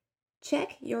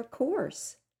Check your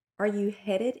course. Are you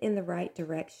headed in the right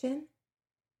direction?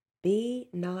 Be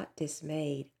not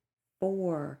dismayed,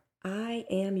 for I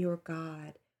am your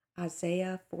God.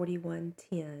 Isaiah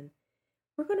 41:10.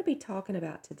 We're going to be talking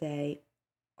about today,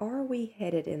 are we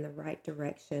headed in the right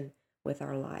direction with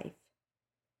our life?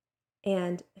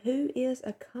 And who is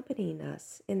accompanying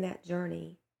us in that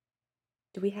journey?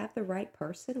 Do we have the right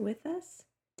person with us?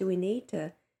 Do we need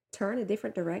to turn a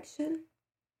different direction?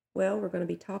 Well, we're going to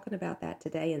be talking about that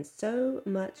today and so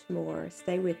much more.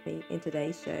 Stay with me in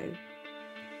today's show.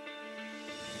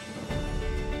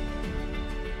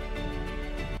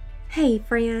 Hey,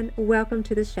 friend, welcome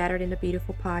to the Shattered into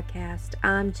Beautiful podcast.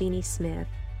 I'm Jeannie Smith.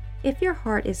 If your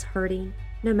heart is hurting,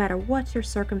 no matter what your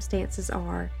circumstances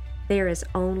are, there is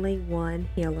only one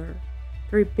healer.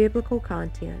 Through biblical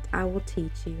content, I will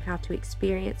teach you how to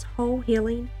experience whole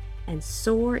healing and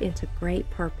soar into great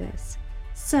purpose.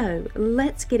 So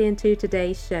let's get into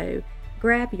today's show.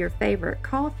 Grab your favorite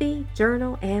coffee,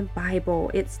 journal, and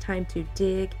Bible. It's time to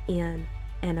dig in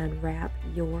and unwrap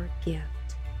your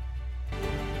gift.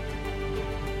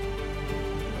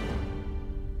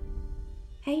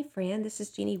 Hey friend, this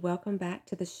is Jeannie. Welcome back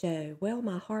to the show. Well,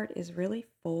 my heart is really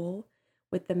full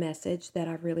with the message that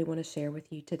I really want to share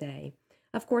with you today.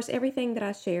 Of course, everything that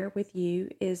I share with you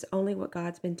is only what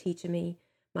God's been teaching me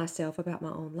myself about my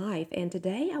own life. And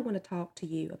today I want to talk to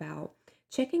you about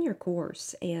checking your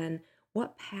course and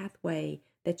what pathway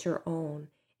that you're on.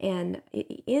 And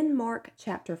in Mark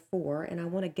chapter 4, and I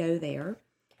want to go there.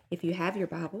 If you have your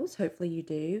Bibles, hopefully you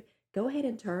do. Go ahead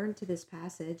and turn to this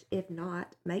passage. If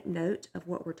not, make note of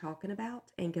what we're talking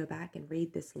about and go back and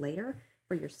read this later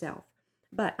for yourself.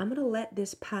 But I'm going to let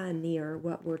this pioneer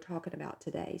what we're talking about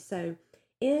today. So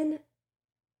in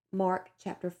Mark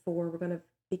chapter 4, we're going to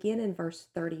begin in verse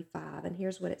 35. And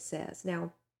here's what it says.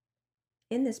 Now,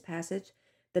 in this passage,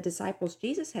 the disciples,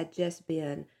 Jesus had just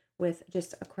been with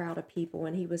just a crowd of people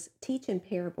and he was teaching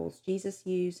parables. Jesus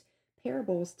used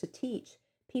parables to teach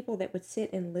people that would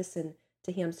sit and listen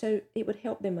to him so it would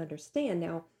help them understand.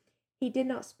 Now, he did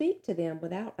not speak to them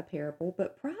without a parable,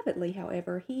 but privately,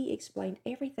 however, he explained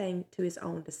everything to his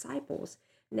own disciples.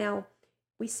 Now,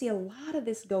 we see a lot of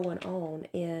this going on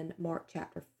in Mark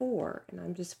chapter 4, and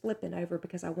I'm just flipping over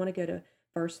because I want to go to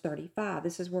verse 35.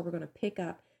 This is where we're going to pick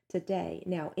up today.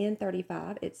 Now, in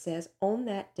 35, it says, "On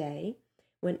that day,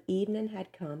 when evening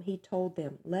had come, he told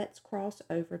them, 'Let's cross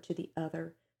over to the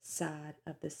other side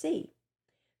of the sea.'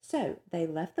 So they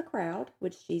left the crowd,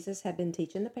 which Jesus had been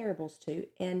teaching the parables to,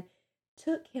 and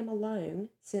took him alone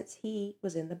since he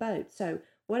was in the boat." So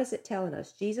what is it telling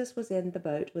us? Jesus was in the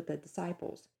boat with the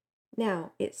disciples.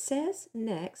 Now, it says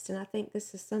next, and I think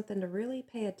this is something to really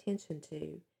pay attention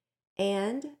to,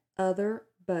 "and other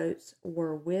boats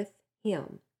were with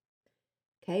him."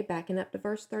 Okay, backing up to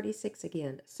verse 36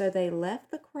 again. "So they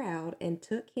left the crowd and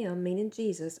took him," meaning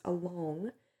Jesus,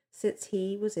 "along since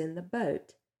he was in the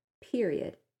boat,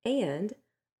 period. And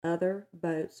other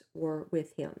boats were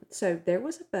with him." So there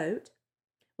was a boat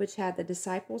which had the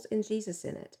disciples and Jesus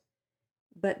in it.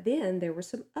 But then there were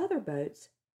some other boats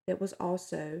that was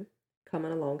also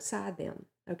coming alongside them.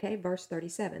 Okay, verse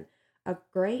 37. "A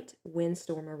great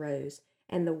windstorm arose,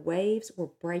 and the waves were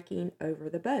breaking over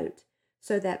the boat,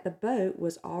 so that the boat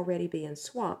was already being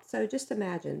swamped." So just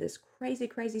imagine this crazy,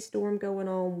 crazy storm going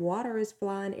on. Water is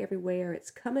flying everywhere.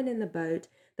 It's coming in the boat.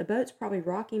 The boat's probably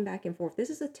rocking back and forth. This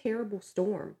is a terrible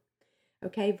storm.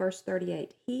 Okay, verse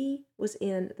 38. "He was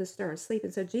in the stern,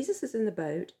 sleeping." So Jesus is in the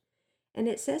boat, and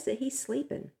it says that he's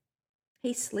sleeping.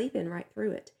 He's sleeping right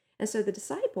through it. And so the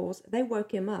disciples, they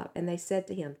woke him up and they said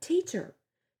to him, "Teacher,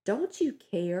 don't you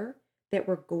care that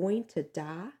we're going to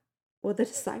die?" Well, the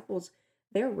disciples,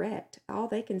 they're wrecked. All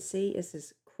they can see is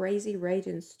this crazy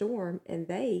raging storm and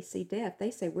they see death.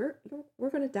 They say, we're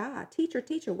going to die.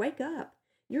 Teacher, wake up.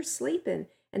 You're sleeping.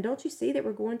 And don't you see that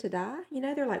we're going to die?"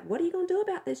 They're like, "What are you going to do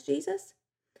about this, Jesus?"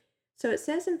 So it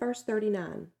says in verse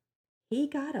 39, "He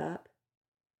got up,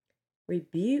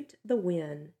 rebuked the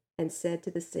wind, and said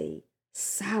to the sea,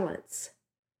 'Silence,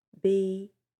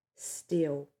 be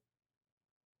still.'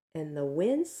 And the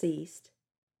wind ceased,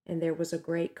 and there was a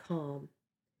great calm.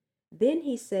 Then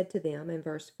he said to them in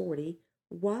verse 40,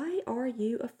 'Why are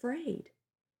you afraid?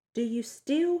 Do you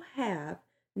still have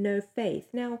no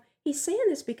faith?'" Now, he's saying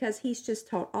this because he's just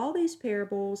taught all these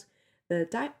parables. The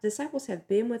disciples have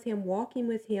been with him, walking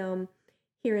with him,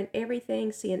 hearing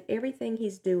everything, seeing everything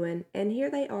he's doing. And here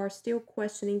they are still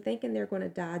questioning, thinking they're going to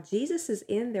die. Jesus is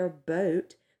in their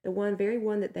boat, the very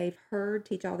one that they've heard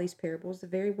teach all these parables, the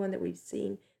very one that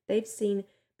they've seen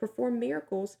perform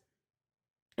miracles.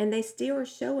 And they still are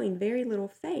showing very little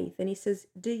faith. And he says,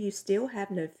 "Do you still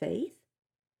have no faith?"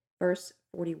 Verse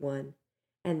 41.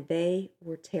 And they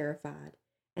were terrified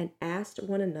and asked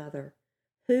one another,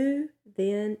 "Who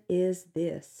then is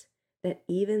this that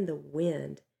even the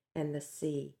wind and the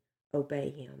sea obey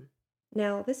him?"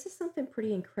 Now, this is something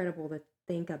pretty incredible to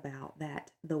think about,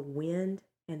 that the wind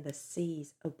and the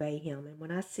seas obey him. And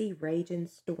when I see raging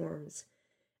storms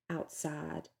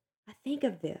outside, I think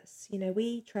of this.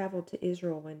 We traveled to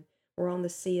Israel and we're on the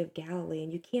Sea of Galilee,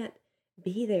 and you can't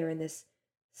be there in this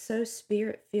so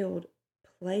spirit filled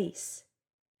place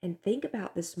and think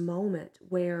about this moment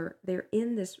where they're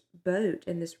in this boat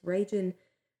and this raging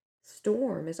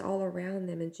storm is all around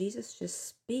them, and Jesus just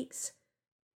speaks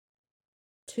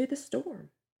to the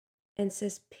storm and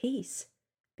says, "Peace,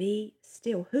 be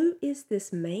still." Who is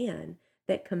this man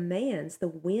that commands the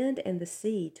wind and the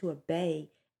sea to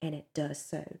obey, and it does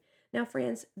so? Now,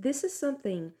 friends, this is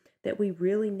something that we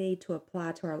really need to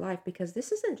apply to our life, because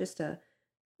this isn't just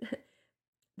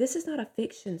this is not a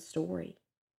fiction story.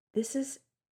 This is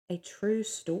a true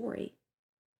story.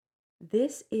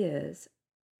 This is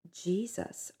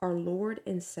Jesus, our Lord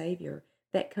and Savior,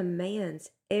 that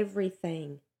commands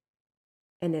everything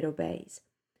and it obeys.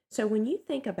 So when you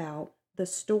think about the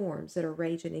storms that are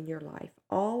raging in your life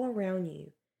all around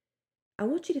you, I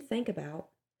want you to think about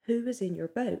who is in your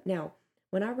boat. Now,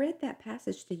 when I read that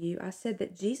passage to you, I said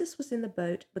that Jesus was in the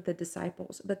boat with the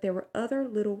disciples, but there were other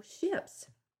little ships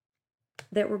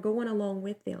that were going along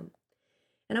with them.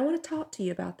 And I want to talk to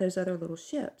you about those other little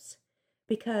ships,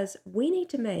 because we need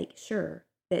to make sure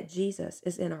that Jesus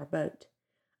is in our boat.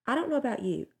 I don't know about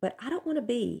you, but I don't want to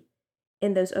be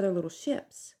in those other little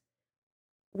ships.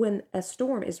 When a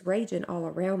storm is raging all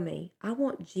around me, I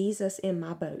want Jesus in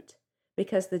my boat,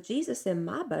 because the Jesus in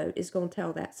my boat is going to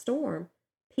tell that storm,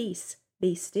 "Peace,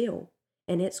 be still,"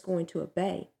 and it's going to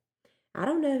obey. I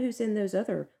don't know who's in those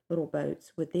other little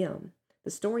boats with them.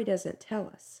 The story doesn't tell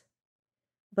us,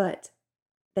 but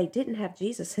they didn't have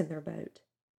Jesus in their boat.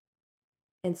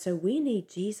 And so we need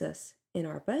Jesus in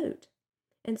our boat.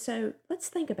 And so let's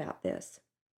think about this.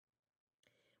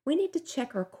 We need to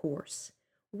check our course.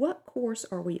 What course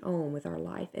are we on with our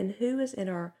life, and who is in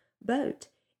our boat?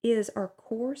 Is our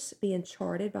course being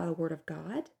charted by the Word of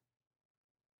God?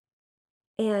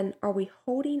 And are we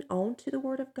holding on to the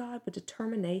Word of God with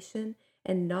determination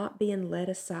and not being led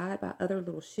aside by other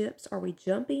little ships? Are we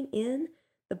jumping in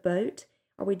the boat?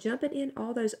 Are we jumping in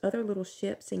all those other little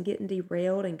ships and getting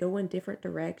derailed and going different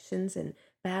directions and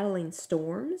battling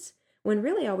storms, when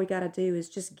really all we got to do is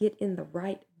just get in the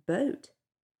right boat?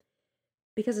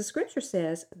 Because the scripture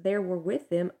says there were with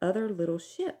them other little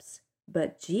ships,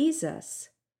 but Jesus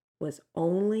was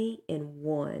only in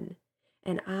one.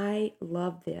 And I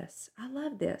love this. I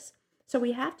love this. So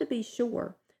we have to be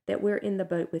sure that we're in the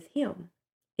boat with him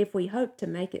if we hope to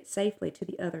make it safely to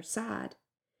the other side,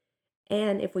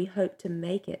 and if we hope to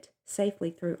make it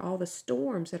safely through all the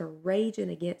storms that are raging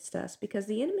against us, because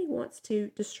the enemy wants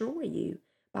to destroy you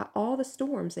by all the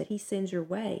storms that he sends your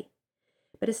way.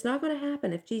 But it's not going to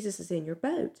happen if Jesus is in your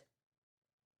boat,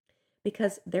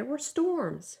 because there were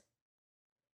storms,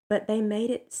 but they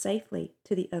made it safely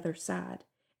to the other side.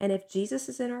 And if Jesus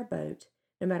is in our boat,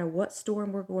 no matter what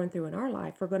storm we're going through in our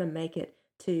life, we're going to make it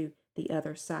to the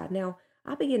other side. Now,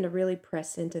 I begin to really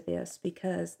press into this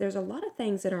because there's a lot of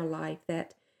things in our life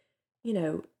that, you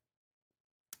know,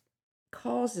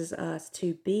 causes us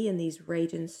to be in these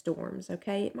raging storms,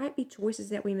 okay? It might be choices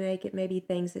that we make. It may be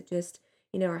things that just,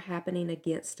 are happening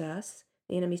against us.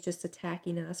 The enemy's just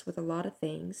attacking us with a lot of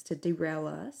things to derail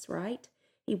us, right?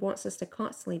 He wants us to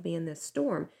constantly be in this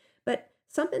storm. But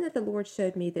something that the Lord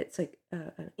showed me that's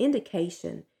an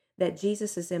indication that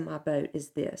Jesus is in my boat is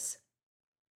this.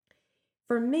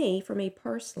 For me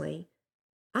personally,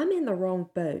 I'm in the wrong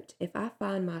boat if I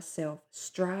find myself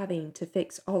striving to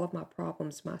fix all of my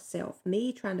problems myself,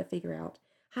 me trying to figure out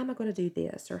how am I going to do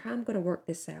this, or how I'm going to work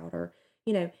this out, or,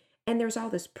 and there's all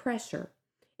this pressure.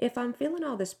 If I'm feeling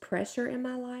all this pressure in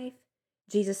my life,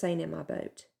 Jesus ain't in my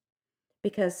boat.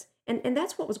 Because, and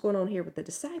that's what was going on here with the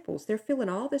disciples. They're feeling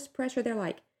all this pressure. They're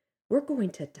like, we're going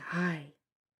to die.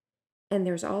 And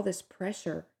there's all this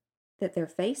pressure that they're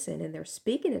facing, and they're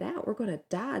speaking it out. We're going to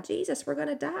die. Jesus, we're going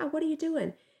to die. What are you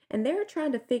doing? And they're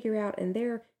trying to figure out in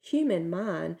their human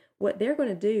mind what they're going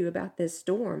to do about this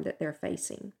storm that they're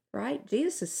facing, right?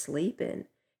 Jesus is sleeping.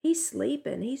 He's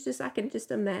sleeping. I can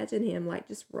just imagine him like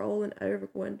just rolling over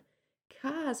going,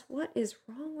 guys, what is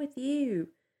wrong with you?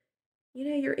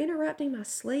 You're interrupting my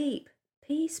sleep.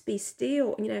 Peace, be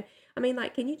still.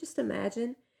 Like, can you just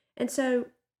imagine? And so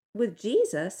with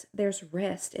Jesus, there's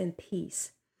rest and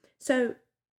peace. So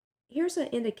here's an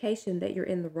indication that you're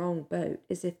in the wrong boat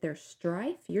is if there's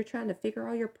strife, you're trying to figure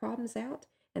all your problems out,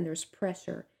 and there's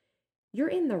pressure. you're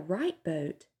in the right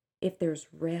boat if there's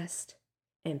rest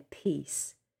and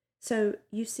peace. So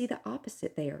you see the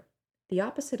opposite there. The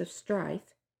opposite of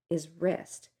strife is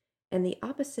rest, and the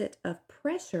opposite of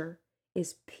pressure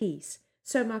is peace.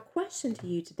 So, my question to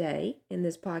you today in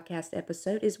this podcast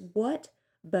episode is, what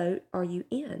boat are you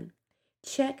in?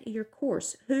 Check your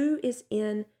course. Who is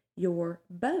in your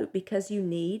boat? Because you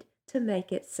need to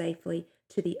make it safely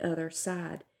to the other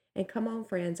side. And come on,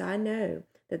 friends, I know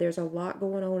that there's a lot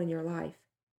going on in your life.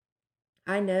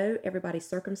 I know everybody's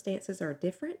circumstances are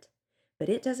different, but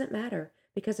it doesn't matter,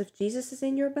 because if Jesus is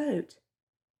in your boat,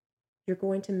 you're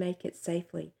going to make it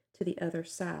safely to the other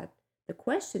side. The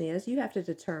question is, you have to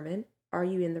determine, are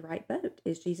you in the right boat?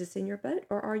 Is Jesus in your boat,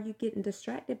 or are you getting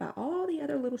distracted by all the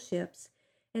other little ships?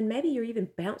 And maybe you're even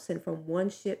bouncing from one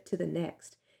ship to the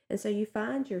next. And so you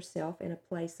find yourself in a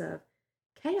place of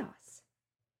chaos.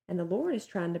 And the Lord is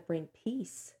trying to bring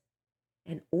peace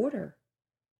and order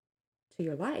to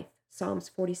your life. Psalms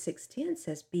 46:10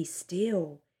 says, "Be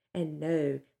still and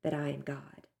know that I am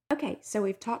God." Okay, so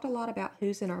we've talked a lot about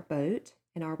who's in our boat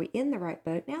and are we in the right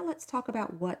boat. Now let's talk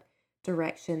about what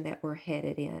direction that we're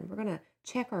headed in. We're going to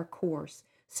check our course.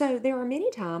 So there are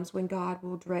many times when God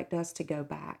will direct us to go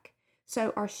back.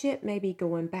 So our ship may be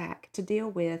going back to deal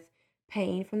with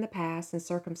pain from the past and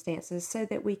circumstances so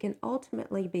that we can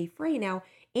ultimately be free. Now,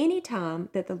 anytime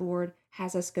that the Lord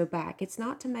has us go back, it's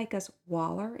not to make us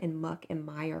waller in muck and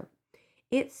mire.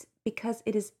 It's because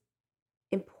it is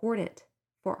important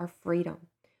for our freedom.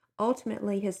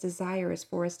 Ultimately, his desire is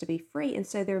for us to be free. And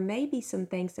so there may be some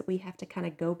things that we have to kind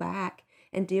of go back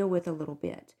and deal with a little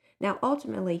bit. Now,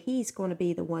 ultimately, he's going to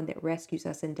be the one that rescues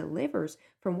us and delivers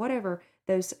from whatever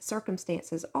those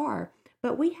circumstances are.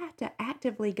 But we have to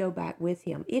actively go back with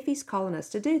him if he's calling us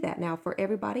to do that. Now, for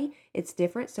everybody, it's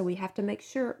different. So we have to make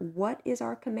sure, what is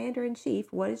our commander in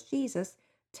chief? What is Jesus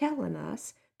telling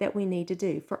us that we need to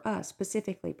do for us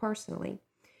specifically, personally?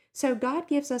 So God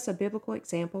gives us a biblical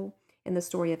example in the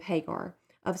story of Hagar,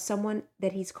 of someone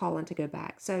that he's calling to go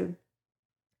back. So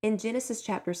in Genesis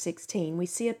chapter 16, we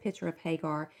see a picture of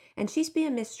Hagar, and she's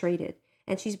being mistreated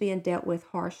and she's being dealt with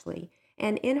harshly.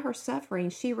 And in her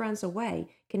suffering, she runs away.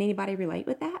 Can anybody relate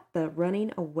with that? The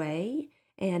running away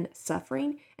and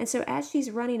suffering. And so as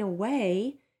she's running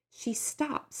away, she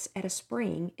stops at a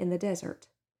spring in the desert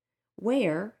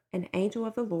where an angel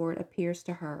of the Lord appears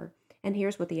to her. And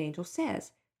here's what the angel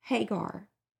says: "Hagar."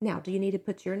 Now, do you need to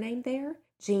put your name there?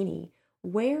 "Jeannie,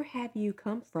 where have you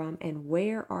come from and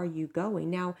where are you going?"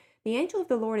 Now, the angel of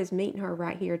the Lord is meeting her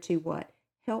right here to what?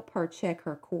 Help her check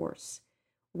her course.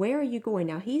 Where are you going?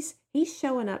 Now, he's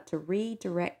showing up to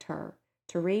redirect her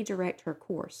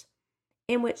course.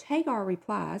 In which Hagar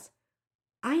replies,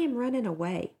 "I am running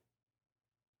away."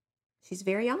 She's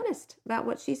very honest about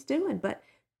what she's doing, but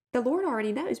the Lord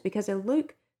already knows, because in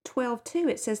Luke 12:2,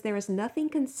 it says, "There is nothing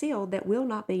concealed that will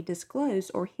not be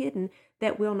disclosed, or hidden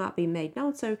that will not be made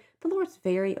known." So the Lord's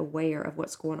very aware of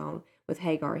what's going on with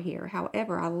Hagar here.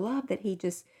 However, I love that he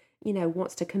just,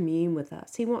 wants to commune with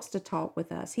us. He wants to talk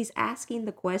with us. He's asking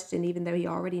the question, even though he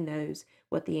already knows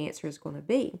what the answer is going to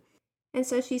be. And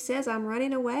so she says, "I'm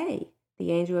running away."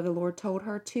 The angel of the Lord told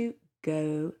her to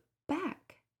go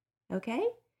back. Okay?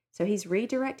 So he's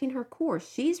redirecting her course.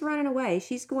 She's running away.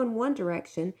 She's going one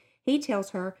direction. He tells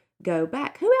her, go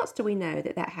back. Who else do we know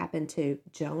that happened to?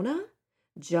 Jonah.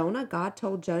 God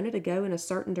told Jonah to go in a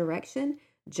certain direction.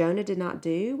 Jonah did not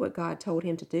do what God told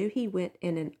him to do. He went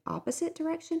in an opposite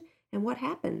direction. And what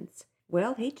happens?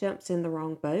 Well, he jumps in the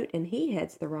wrong boat and he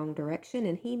heads the wrong direction,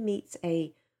 and he meets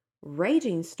a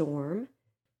raging storm,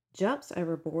 jumps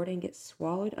overboard, and gets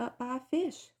swallowed up by a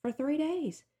fish for 3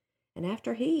 days. And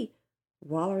after he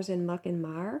wallers in muck and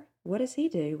mire, what does he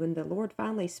do? When the Lord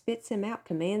finally spits him out,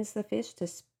 commands the fish to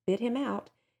spit him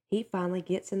out, he finally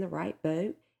gets in the right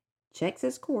boat, checks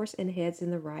his course, and heads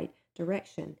in the right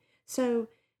direction. So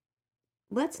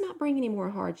let's not bring any more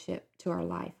hardship to our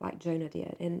life like Jonah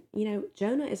did. And,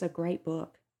 Jonah is a great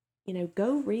book.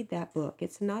 Go read that book.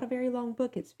 It's not a very long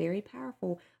book. It's very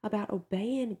powerful about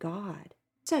obeying God.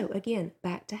 So again,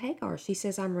 back to Hagar. She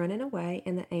says, "I'm running away,"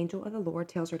 and the angel of the Lord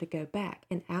tells her to go back.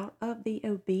 And out of the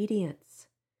obedience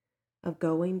of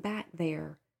going back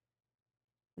there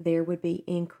would be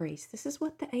increase. This is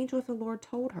what the angel of the Lord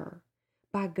told her.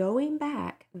 By going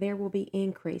back, there will be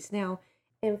increase. Now,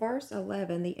 in verse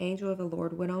 11, the angel of the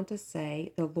Lord went on to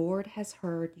say, "The Lord has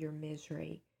heard your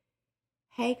misery."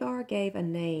 Hagar gave a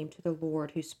name to the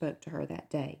Lord who spoke to her that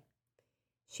day.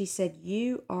 She said,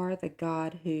 "You are the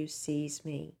God who sees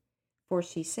me." For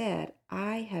she said,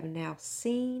 "I have now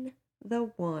seen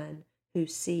the one who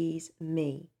sees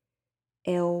me."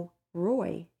 El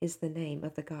Roy is the name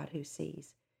of the God who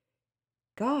sees.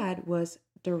 God was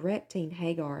directing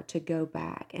Hagar to go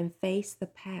back and face the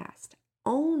past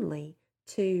only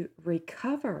to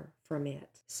recover from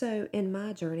it. So, in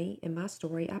my journey, in my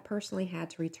story, I personally had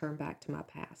to return back to my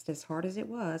past, as hard as it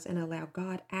was, and allow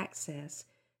God access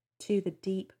to the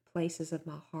deep places of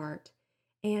my heart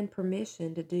and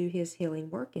permission to do His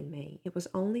healing work in me. It was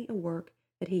only a work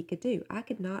that He could do. I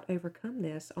could not overcome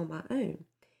this on my own.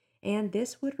 And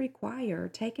this would require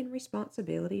taking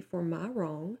responsibility for my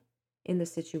wrong in the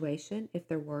situation, if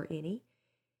there were any,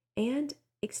 and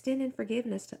extending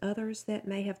forgiveness to others that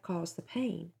may have caused the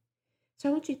pain. So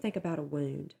I want you to think about a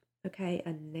wound, okay?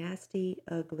 A nasty,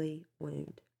 ugly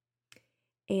wound.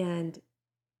 And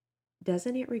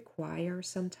doesn't it require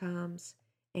sometimes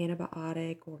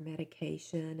antibiotic or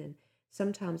medication? And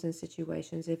sometimes in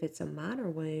situations, if it's a minor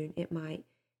wound, it might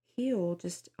heal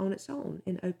just on its own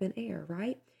in open air,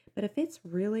 right? But if it's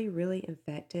really, really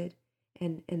infected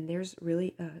and there's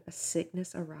really a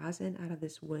sickness arising out of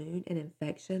this wound, an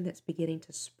infection that's beginning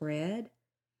to spread,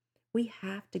 we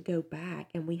have to go back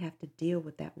and we have to deal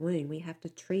with that wound. We have to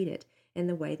treat it in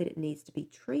the way that it needs to be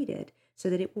treated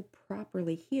so that it will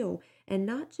properly heal and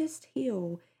not just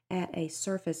heal at a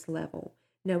surface level.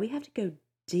 No, we have to go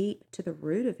deep to the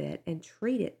root of it and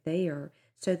treat it there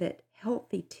so that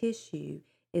healthy tissue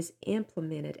is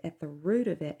implemented at the root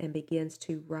of it and begins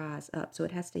to rise up. So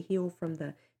it has to heal from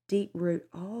the deep root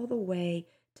all the way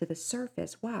to the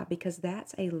surface. Why? Because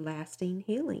that's a lasting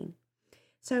healing.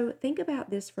 So think about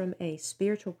this from a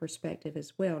spiritual perspective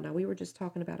as well. Now, we were just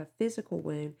talking about a physical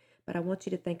wound, but I want you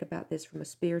to think about this from a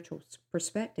spiritual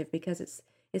perspective because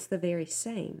it's the very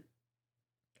same.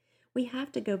 We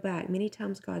have to go back. Many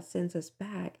times God sends us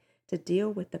back to deal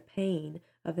with the pain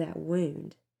of that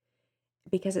wound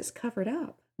because it's covered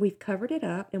up. We've covered it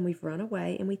up and we've run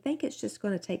away and we think it's just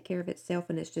going to take care of itself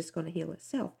and it's just going to heal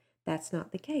itself. That's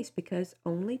not the case because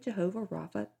only Jehovah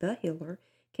Rapha, the healer,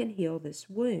 can heal this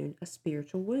wound, a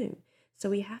spiritual wound. So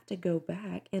we have to go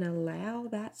back and allow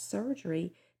that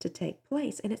surgery to take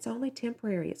place. And it's only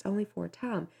temporary, it's only for a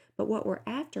time. But what we're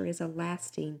after is a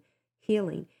lasting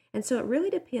healing. And so it really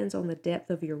depends on the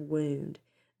depth of your wound,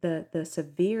 the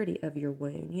severity of your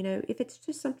wound. You know, if it's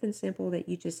just something simple that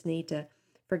you just need to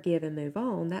forgive and move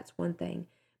on, that's one thing.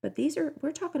 But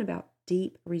we're talking about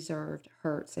deep reserved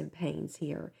hurts and pains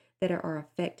here that are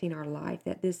affecting our life,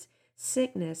 that this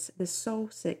sickness, this soul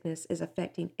sickness is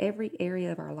affecting every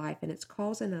area of our life and it's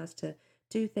causing us to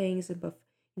do things and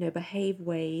behave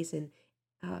ways and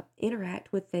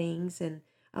interact with things and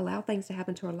allow things to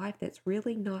happen to our life that's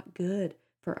really not good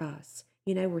for us.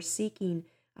 You know, we're seeking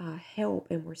help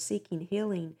and we're seeking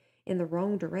healing in the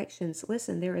wrong directions.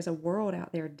 Listen, there is a world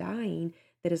out there dying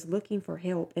that is looking for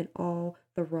help in all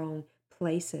the wrong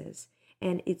places.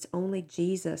 And it's only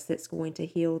Jesus that's going to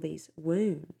heal these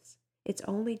wounds. It's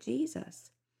only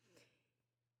Jesus.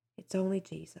 It's only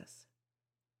Jesus.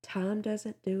 Time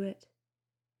doesn't do it.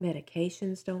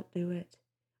 Medications don't do it.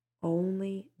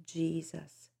 Only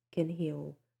Jesus can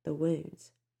heal the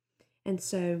wounds. And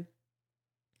so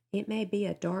it may be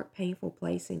a dark, painful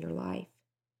place in your life,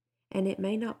 and it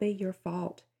may not be your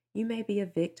fault. You may be a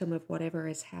victim of whatever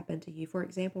has happened to you. For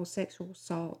example, sexual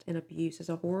assault and abuse is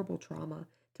a horrible trauma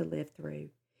to live through.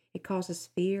 It causes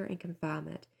fear and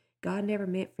confinement. God never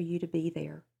meant for you to be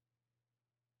there.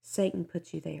 Satan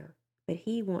put you there, but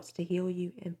he wants to heal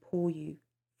you and pull you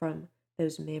from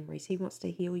those memories. He wants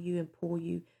to heal you and pull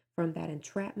you from that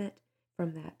entrapment,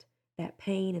 from that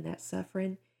pain and that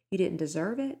suffering. You didn't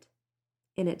deserve it,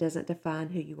 and it doesn't define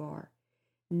who you are.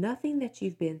 Nothing that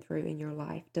you've been through in your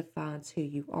life defines who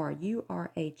you are. You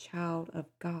are a child of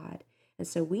God. And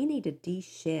so we need to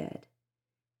de-shed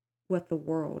what the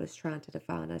world is trying to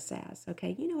define us as.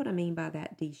 Okay, you know what I mean by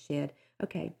that, de-shed.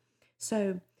 Okay,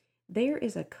 so there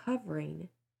is a covering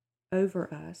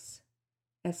over us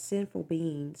as sinful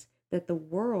beings that the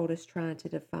world is trying to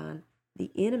define.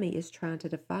 The enemy is trying to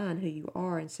define who you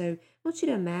are. And so I want you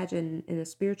to imagine in the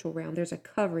spiritual realm, there's a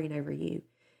covering over you,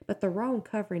 but the wrong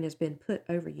covering has been put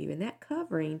over you. And that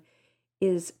covering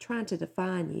is trying to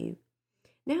define you.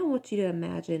 Now I want you to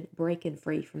imagine breaking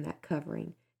free from that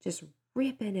covering, just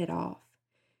ripping it off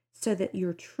so that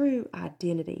your true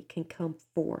identity can come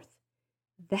forth.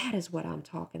 That is what I'm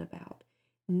talking about.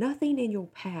 Nothing in your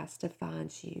past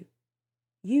defines you.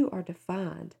 You are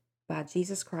defined by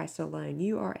Jesus Christ alone.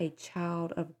 You are a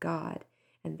child of God.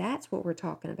 And that's what we're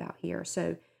talking about here.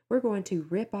 So we're going to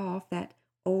rip off that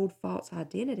old false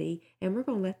identity and we're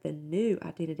going to let the new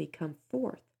identity come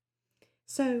forth.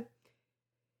 So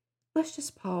let's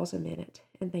just pause a minute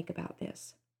and think about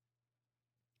this.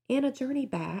 In a journey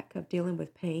back of dealing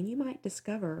with pain, you might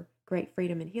discover great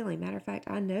freedom and healing. Matter of fact,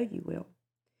 I know you will.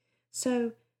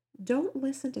 So Don't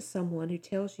listen to someone who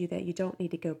tells you that you don't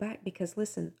need to go back because,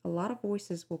 listen, a lot of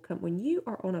voices will come when you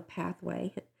are on a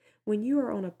pathway, when you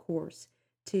are on a course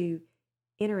to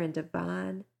enter in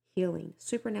divine healing,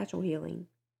 supernatural healing,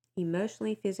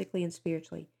 emotionally, physically, and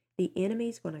spiritually. The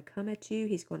enemy's going to come at you.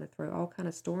 He's going to throw all kind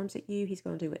of storms at you. He's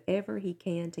going to do whatever he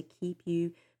can to keep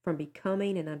you from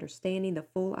becoming and understanding the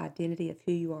full identity of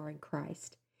who you are in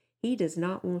Christ. He does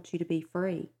not want you to be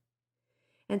free.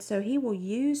 And so he will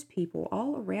use people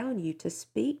all around you to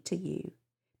speak to you.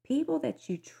 People that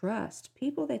you trust,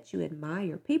 people that you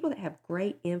admire, people that have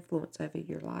great influence over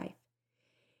your life.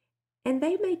 And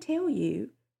they may tell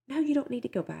you, no, you don't need to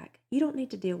go back. You don't need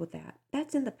to deal with that.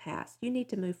 That's in the past. You need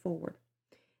to move forward.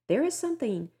 There is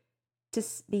something to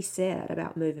be said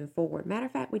about moving forward. Matter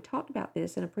of fact, we talked about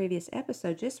this in a previous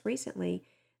episode just recently,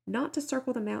 not to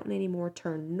circle the mountain anymore,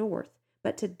 turn north.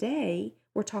 But today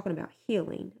we're talking about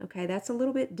healing. Okay, that's a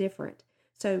little bit different.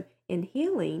 So in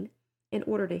healing, in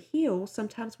order to heal,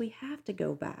 sometimes we have to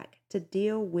go back to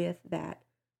deal with that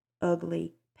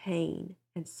ugly pain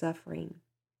and suffering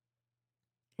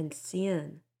and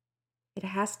sin. It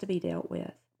has to be dealt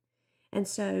with. And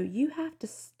so you have to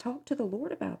talk to the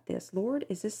Lord about this. Lord,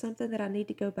 is this something that I need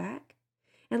to go back?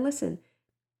 And listen,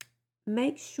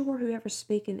 make sure whoever's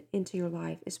speaking into your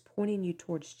life is pointing you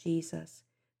towards Jesus.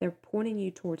 They're pointing you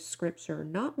towards Scripture,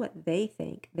 not what they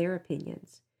think, their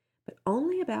opinions, but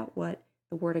only about what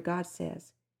the Word of God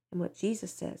says and what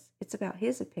Jesus says. It's about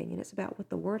His opinion. It's about what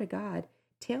the Word of God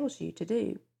tells you to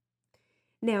do.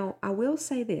 Now, I will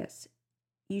say this.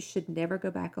 You should never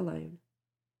go back alone.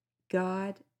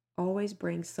 God always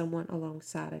brings someone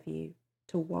alongside of you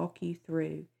to walk you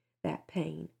through that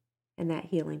pain and that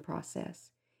healing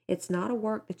process. It's not a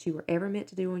work that you were ever meant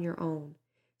to do on your own.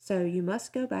 So you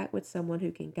must go back with someone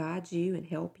who can guide you and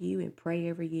help you and pray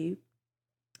over you,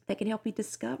 that can help you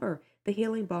discover the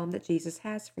healing balm that Jesus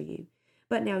has for you.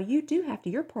 But now you do have to,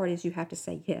 your part is you have to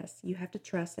say yes. You have to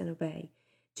trust and obey.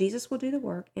 Jesus will do the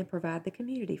work and provide the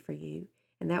community for you.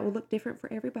 And that will look different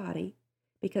for everybody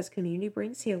because community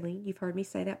brings healing. You've heard me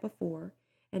say that before.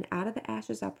 And out of the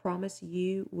ashes, I promise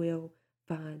you will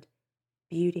find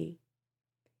beauty.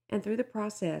 And through the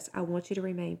process, I want you to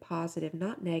remain positive,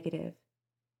 not negative.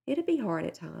 It'll be hard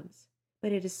at times,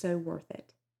 but it is so worth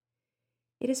it.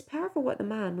 It is powerful what the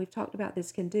mind, we've talked about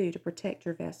this, can do to protect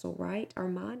your vessel, right? Our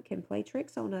mind can play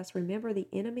tricks on us. Remember, the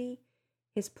enemy,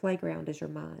 his playground is your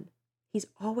mind. He's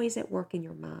always at work in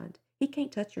your mind. He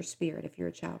can't touch your spirit if you're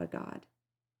a child of God.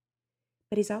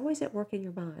 But he's always at work in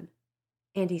your mind.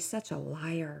 And he's such a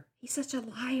liar. He's such a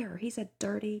liar. He's a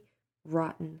dirty,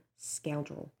 rotten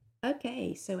scoundrel.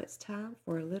 Okay, so it's time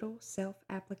for a little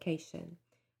self-application.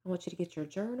 I want you to get your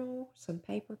journal, some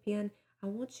paper, pen. I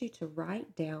want you to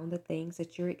write down the things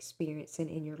that you're experiencing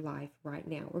in your life right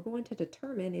now. We're going to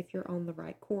determine if you're on the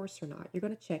right course or not. You're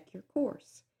going to check your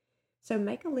course. So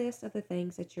make a list of the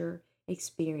things that you're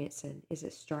experiencing. Is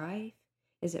it strife?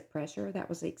 Is it pressure? That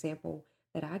was the example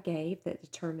that I gave that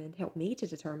helped me to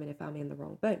determine if I'm in the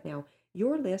wrong boat. Now,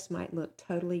 your list might look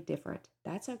totally different.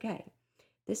 That's okay.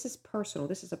 This is personal.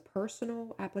 This is a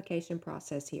personal application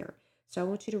process here. So I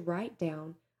want you to write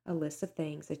down a list of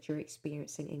things that you're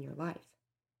experiencing in your life.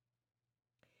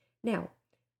 Now,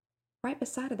 right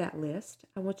beside of that list,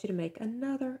 I want you to make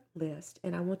another list,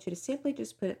 and I want you to simply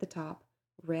just put at the top,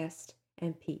 rest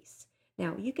and peace.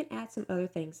 Now, you can add some other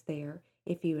things there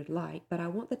if you would like, but I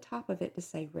want the top of it to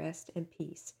say rest and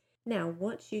peace. Now,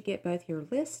 once you get both your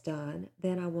lists done,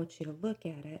 then I want you to look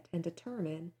at it and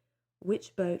determine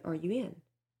which boat are you in.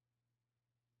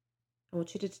 I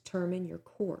want you to determine your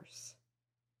course.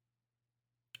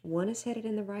 One is headed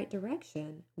in the right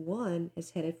direction. One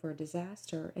is headed for a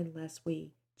disaster unless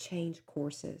we change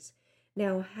courses.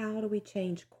 Now, how do we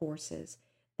change courses?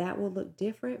 That will look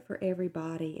different for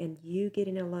everybody, and you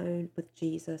getting alone with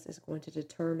Jesus is going to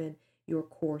determine your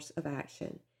course of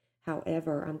action.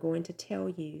 However, I'm going to tell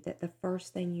you that the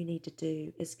first thing you need to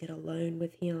do is get alone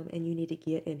with Him, and you need to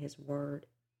get in His Word.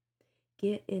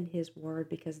 Get in His Word,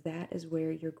 because that is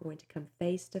where you're going to come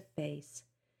face to face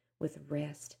with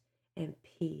rest and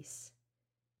peace.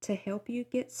 To help you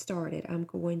get started, I'm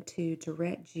going to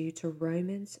direct you to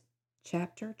Romans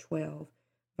chapter 12,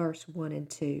 verse 1 and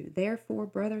 2. Therefore,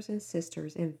 brothers and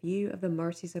sisters, in view of the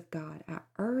mercies of God, I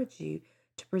urge you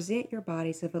to present your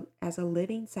bodies as a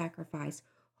living sacrifice,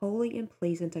 holy and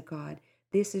pleasing to God.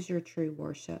 This is your true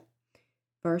worship.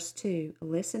 Verse 2,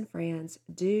 listen, friends,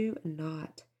 do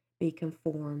not be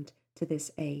conformed to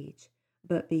this age,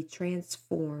 but be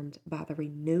transformed by the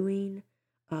renewing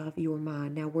of your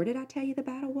mind. Now, where did I tell you the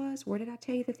battle was? Where did I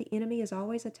tell you that the enemy is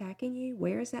always attacking you?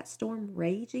 Where is that storm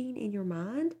raging in your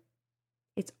mind?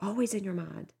 It's always in your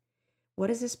mind. What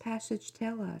does this passage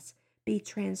tell us? Be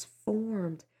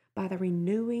transformed by the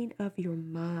renewing of your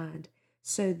mind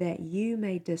so that you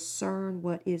may discern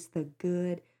what is the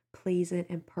good, pleasing,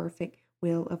 and perfect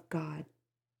will of God.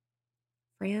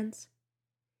 Friends,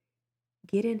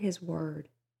 get in His Word.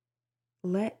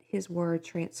 Let His Word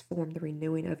transform the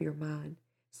renewing of your mind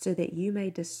so that you may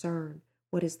discern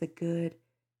what is the good,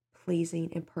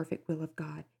 pleasing, and perfect will of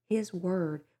God. His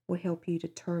Word will help you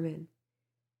determine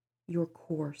your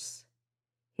course.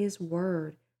 His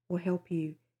Word will help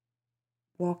you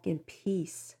walk in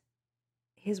peace.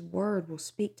 His Word will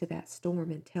speak to that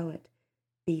storm and tell it,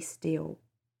 be still.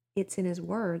 It's in His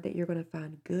Word that you're going to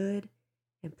find good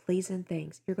and pleasing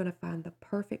things. You're going to find the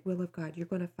perfect will of God. You're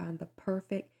going to find the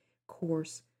perfect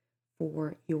course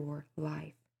for your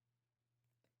life.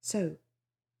 So,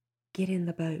 get in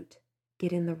the boat.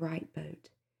 Get in the right boat.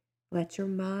 Let your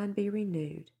mind be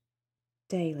renewed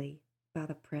daily by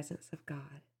the presence of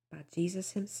God, by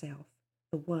Jesus Himself,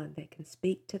 the one that can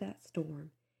speak to that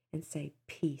storm and say,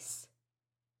 peace,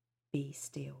 be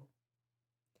still.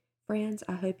 Friends,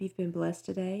 I hope you've been blessed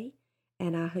today,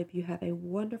 and I hope you have a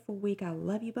wonderful week. I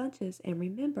love you bunches, and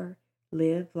remember,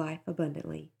 live life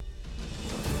abundantly.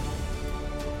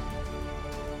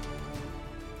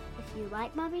 If you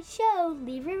like Mommy's show,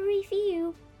 leave a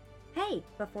review. Hey,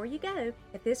 before you go,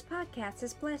 if this podcast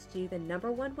has blessed you, the number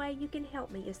one way you can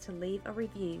help me is to leave a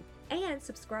review and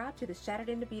subscribe to the Shattered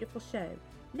into Beautiful show.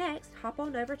 Next, hop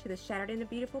on over to the Shattered into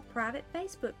Beautiful private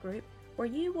Facebook group where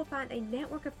you will find a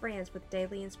network of friends with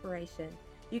daily inspiration.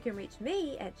 You can reach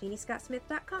me at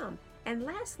JeannieScottSmith.com. And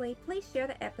lastly, please share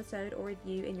the episode or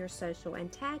review in your social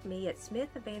and tag me at Smith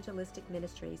Evangelistic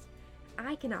Ministries.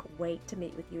 I cannot wait to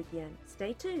meet with you again.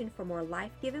 Stay tuned for more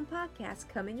life-giving podcasts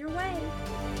coming your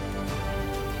way.